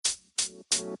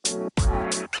Hello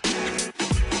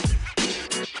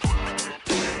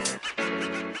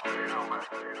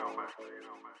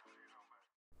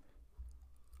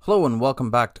and welcome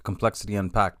back to Complexity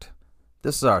Unpacked.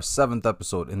 This is our 7th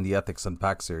episode in the Ethics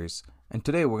Unpacked series, and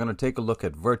today we're going to take a look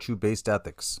at virtue-based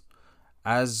ethics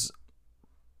as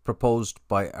proposed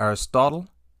by Aristotle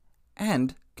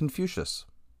and Confucius.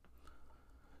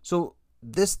 So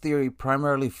this theory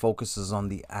primarily focuses on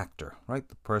the actor, right?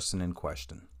 The person in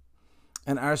question.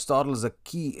 And Aristotle is a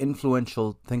key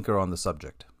influential thinker on the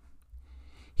subject.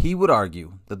 He would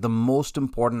argue that the most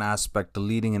important aspect to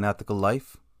leading an ethical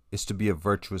life is to be a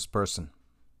virtuous person.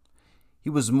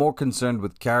 He was more concerned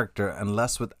with character and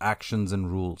less with actions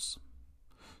and rules.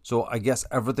 So I guess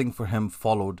everything for him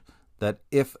followed that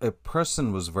if a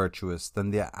person was virtuous, then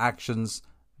their actions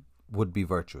would be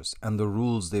virtuous and the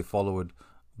rules they followed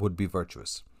would be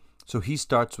virtuous. So he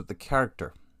starts with the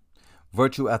character.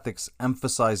 Virtue ethics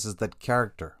emphasizes that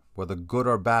character, whether good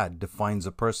or bad, defines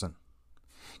a person.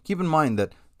 Keep in mind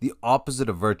that the opposite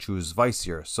of virtue is vice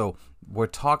here. So we're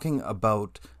talking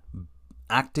about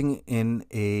acting in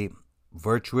a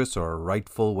virtuous or a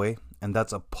rightful way, and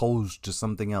that's opposed to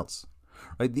something else.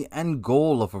 Right? The end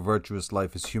goal of a virtuous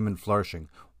life is human flourishing,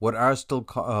 what Aristotle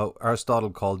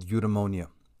called eudaimonia,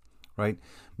 right?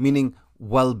 Meaning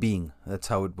well-being. That's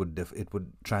how it would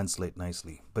translate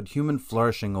nicely. But human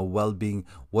flourishing or well-being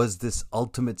was this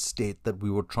ultimate state that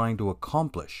we were trying to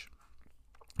accomplish.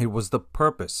 It was the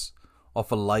purpose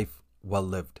of a life well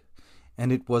lived,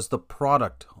 and it was the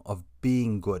product of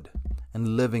being good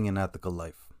and living an ethical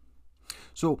life.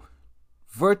 So,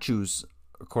 virtues,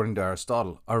 according to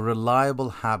Aristotle, are reliable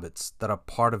habits that are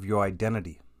part of your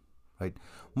identity, right?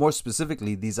 More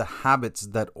specifically, these are habits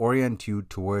that orient you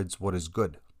towards what is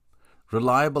good.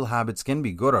 Reliable habits can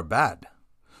be good or bad.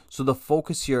 So the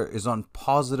focus here is on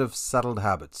positive, settled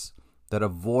habits that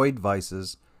avoid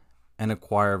vices and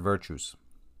acquire virtues.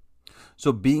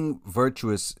 So being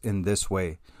virtuous in this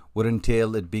way would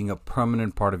entail it being a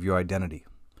permanent part of your identity,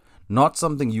 not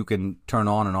something you can turn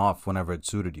on and off whenever it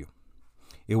suited you.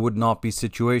 It would not be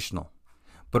situational,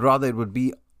 but rather it would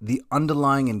be the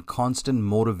underlying and constant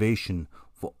motivation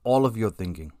for all of your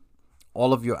thinking,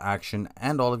 all of your action,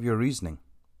 and all of your reasoning.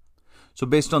 So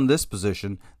based on this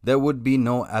position, there would be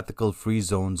no ethical free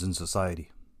zones in society.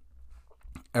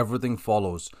 Everything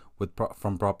follows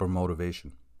from proper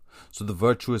motivation. So the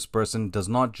virtuous person does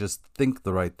not just think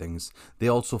the right things, they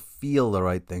also feel the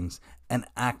right things and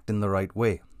act in the right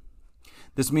way.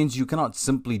 This means you cannot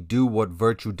simply do what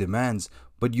virtue demands,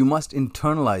 but you must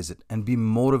internalize it and be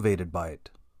motivated by it.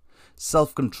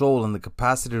 Self-control and the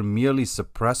capacity to merely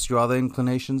suppress your other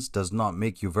inclinations does not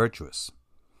make you virtuous,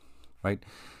 right?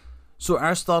 So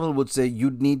Aristotle would say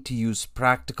you'd need to use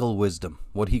practical wisdom,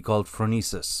 what he called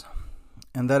phronesis.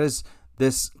 And that is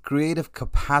this creative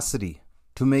capacity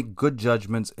to make good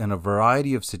judgments in a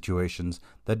variety of situations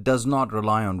that does not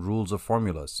rely on rules or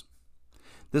formulas.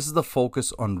 This is the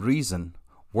focus on reason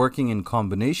working in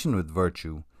combination with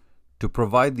virtue to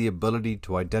provide the ability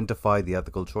to identify the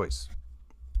ethical choice.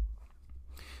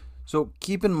 So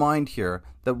keep in mind here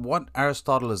that what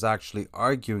Aristotle is actually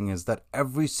arguing is that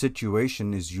every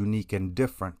situation is unique and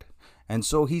different. And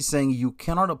so he's saying you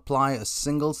cannot apply a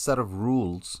single set of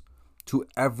rules to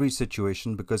every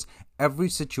situation because every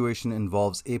situation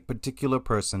involves a particular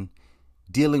person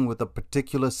dealing with a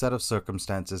particular set of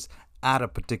circumstances at a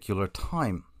particular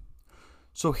time.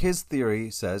 So his theory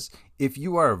says if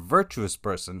you are a virtuous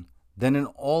person, then in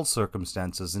all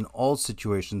circumstances, in all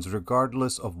situations,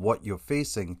 regardless of what you're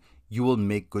facing, you will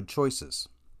make good choices.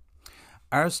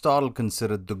 Aristotle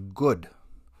considered the good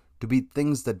to be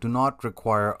things that do not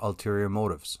require ulterior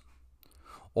motives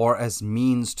or as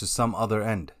means to some other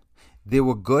end. They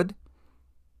were good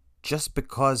just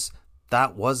because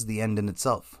that was the end in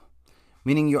itself,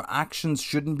 meaning your actions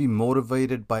shouldn't be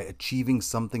motivated by achieving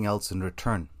something else in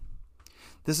return.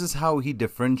 This is how he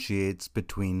differentiates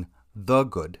between the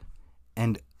good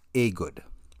and a good,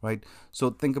 right? So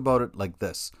think about it like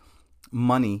this.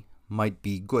 Money might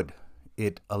be good.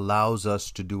 It allows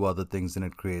us to do other things and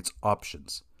it creates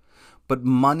options. But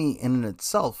money in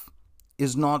itself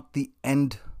is not the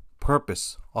end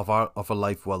purpose of a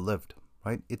life well lived,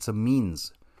 right? It's a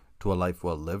means to a life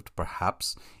well lived,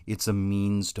 perhaps. It's a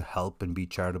means to help and be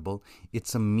charitable.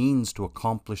 It's a means to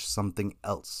accomplish something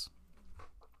else.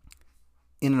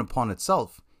 In and upon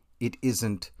itself, it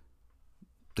isn't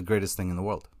the greatest thing in the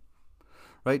world,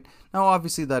 right? Now,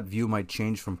 obviously, that view might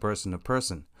change from person to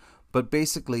person, but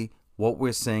basically, what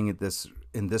we're saying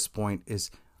in this point is,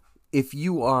 if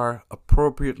you are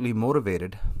appropriately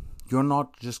motivated, you're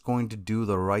not just going to do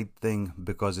the right thing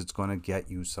because it's going to get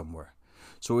you somewhere.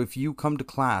 So if you come to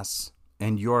class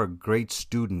and you're a great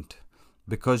student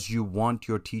because you want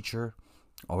your teacher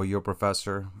or your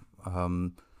professor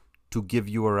to give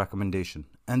you a recommendation.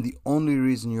 And the only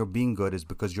reason you're being good is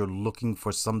because you're looking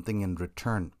for something in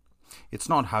return. It's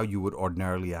not how you would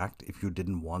ordinarily act if you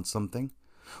didn't want something.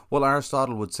 Well,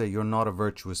 Aristotle would say you're not a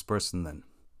virtuous person then.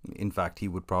 In fact, he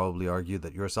would probably argue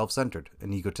that you're self-centered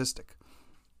and egotistic.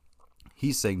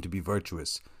 He's saying to be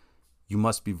virtuous, you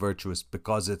must be virtuous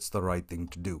because it's the right thing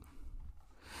to do.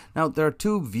 Now, there are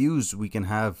two views we can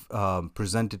have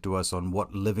presented to us on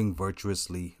what living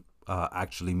virtuously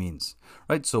actually means,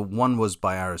 right? So one was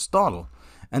by Aristotle,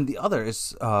 and the other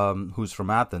is, who's from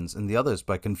Athens, and the other is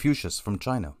by Confucius from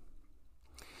China.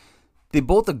 They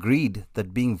both agreed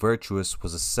that being virtuous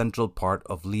was a central part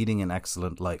of leading an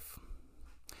excellent life.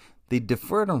 They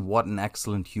differed on what an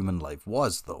excellent human life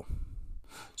was, though.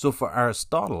 So for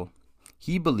Aristotle,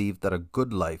 he believed that a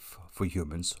good life for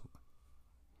humans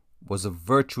was a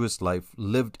virtuous life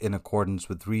lived in accordance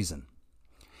with reason.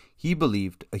 He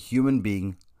believed a human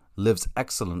being lives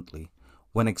excellently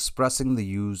when expressing the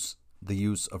use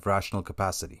of rational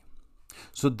capacity.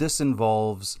 So this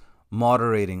involves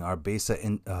moderating our basic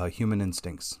human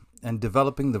instincts and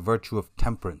developing the virtue of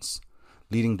temperance,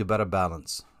 leading to better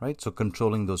balance, right? So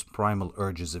controlling those primal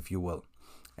urges, if you will,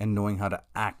 and knowing how to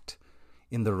act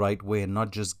in the right way and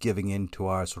not just giving in to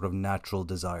our sort of natural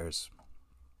desires.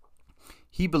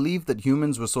 He believed that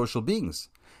humans were social beings,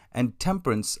 and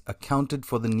temperance accounted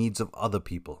for the needs of other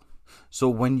people. So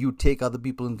when you take other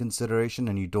people in consideration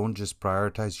and you don't just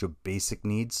prioritize your basic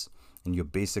needs and your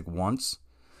basic wants,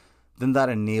 then that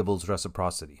enables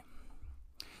reciprocity.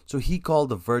 So he called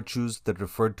the virtues that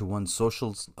referred to one's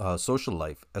social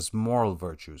life as moral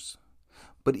virtues.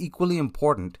 But equally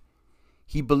important,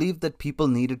 he believed that people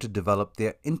needed to develop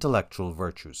their intellectual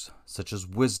virtues, such as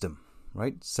wisdom,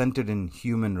 right, centered in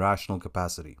human rational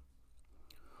capacity.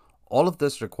 All of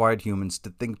this required humans to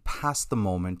think past the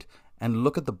moment and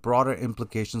look at the broader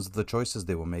implications of the choices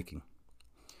they were making.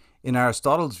 In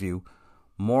Aristotle's view,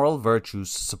 moral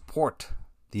virtues support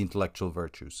the intellectual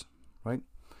virtues, right?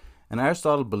 And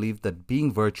Aristotle believed that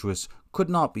being virtuous could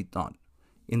not be done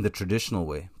in the traditional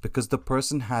way because the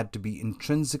person had to be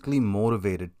intrinsically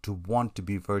motivated to want to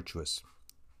be virtuous.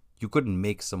 You couldn't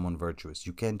make someone virtuous.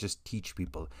 You can't just teach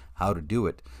people how to do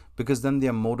it because then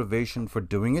their motivation for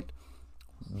doing it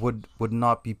would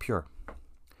not be pure.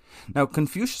 Now,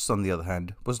 Confucius, on the other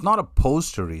hand, was not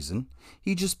opposed to reason.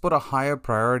 He just put a higher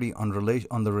priority on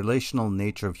the relational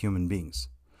nature of human beings.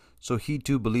 So he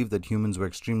too believed that humans were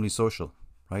extremely social,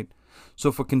 right?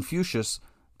 So for Confucius,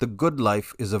 the good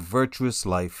life is a virtuous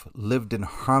life lived in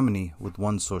harmony with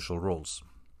one's social roles.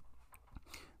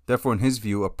 Therefore, in his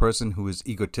view, a person who is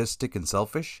egotistic and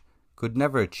selfish could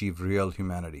never achieve real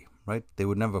humanity, right? They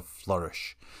would never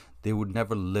flourish. They would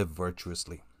never live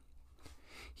virtuously.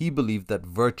 He believed that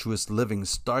virtuous living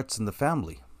starts in the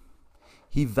family.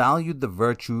 He valued the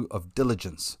virtue of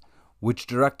diligence, which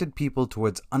directed people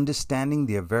towards understanding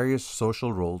their various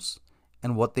social roles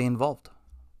and what they involved.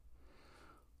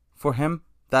 For him,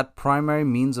 that primary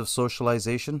means of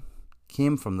socialization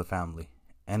came from the family,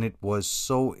 and it was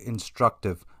so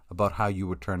instructive about how you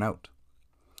would turn out.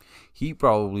 He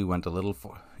probably went a little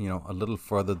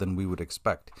further than we would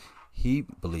expect. He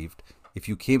believed if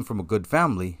you came from a good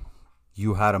family,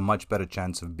 you had a much better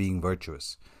chance of being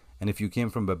virtuous. And if you came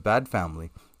from a bad family,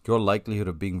 your likelihood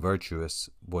of being virtuous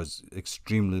was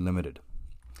extremely limited.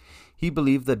 He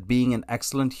believed that being an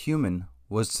excellent human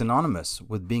was synonymous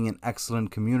with being an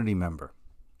excellent community member.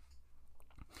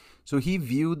 So he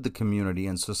viewed the community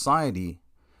and society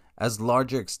as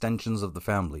larger extensions of the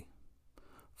family.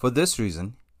 For this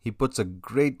reason, he puts a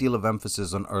great deal of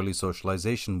emphasis on early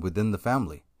socialization within the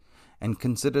family and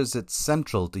considers it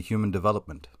central to human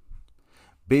development.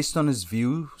 Based on his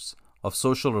views of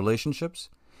social relationships,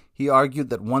 he argued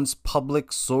that one's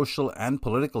public, social, and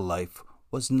political life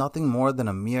was nothing more than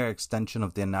a mere extension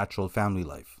of their natural family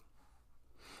life.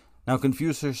 Now,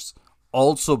 Confucius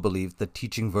also believed that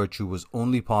teaching virtue was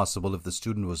only possible if the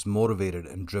student was motivated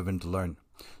and driven to learn.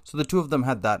 So the two of them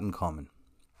had that in common.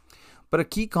 But a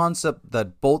key concept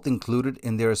that both included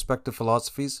in their respective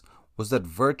philosophies was that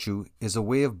virtue is a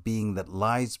way of being that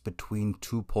lies between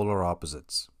two polar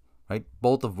opposites, right?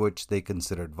 Both of which they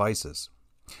considered vices.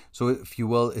 So if you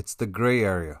will, it's the gray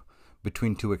area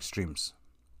between two extremes.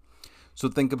 So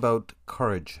think about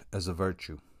courage as a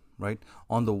virtue, right?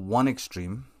 On the one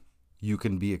extreme, you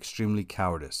can be extremely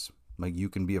cowardice, like you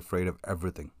can be afraid of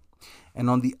everything. And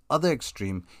on the other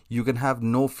extreme, you can have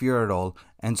no fear at all,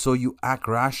 and so you act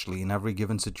rashly in every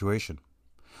given situation.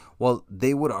 Well,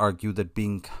 they would argue that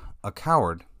being a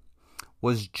coward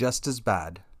was just as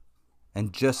bad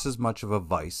and just as much of a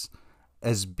vice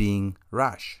as being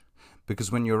rash.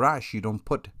 Because when you're rash, you don't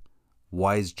put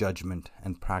wise judgment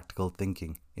and practical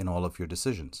thinking in all of your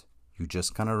decisions. You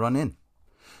just kind of run in.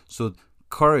 So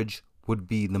courage would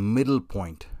be the middle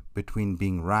point between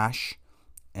being rash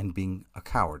and being a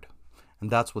coward. And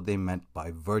that's what they meant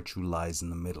by virtue lies in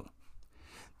the middle.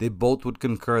 They both would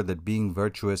concur that being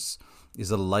virtuous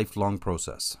is a lifelong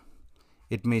process.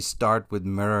 It may start with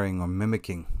mirroring or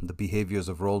mimicking the behaviors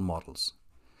of role models,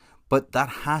 but that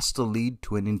has to lead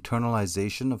to an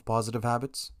internalization of positive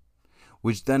habits,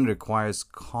 which then requires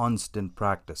constant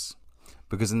practice.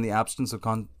 Because in the absence of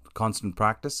constant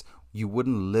practice, you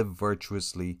wouldn't live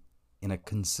virtuously in a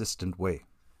consistent way.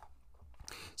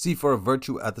 See, for a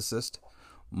virtue ethicist,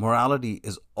 morality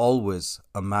is always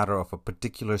a matter of a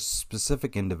particular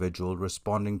specific individual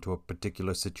responding to a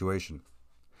particular situation.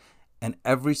 And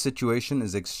every situation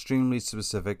is extremely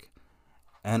specific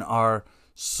and are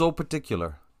so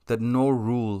particular that no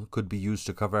rule could be used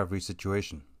to cover every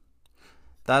situation.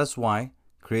 That is why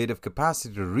creative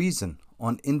capacity to reason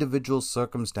on individual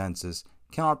circumstances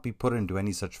cannot be put into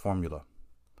any such formula.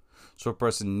 So a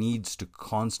person needs to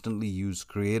constantly use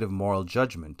creative moral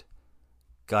judgment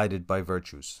guided by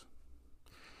virtues.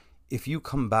 If you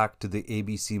come back to the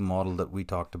ABC model that we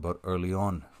talked about early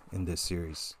on in this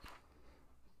series,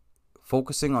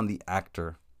 focusing on the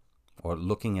actor or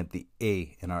looking at the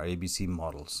A in our ABC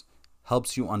models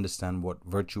helps you understand what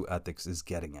virtue ethics is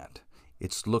getting at.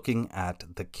 It's looking at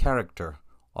the character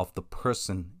of the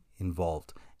person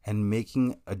involved and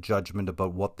making a judgment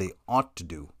about what they ought to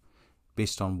do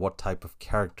based on what type of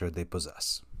character they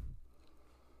possess.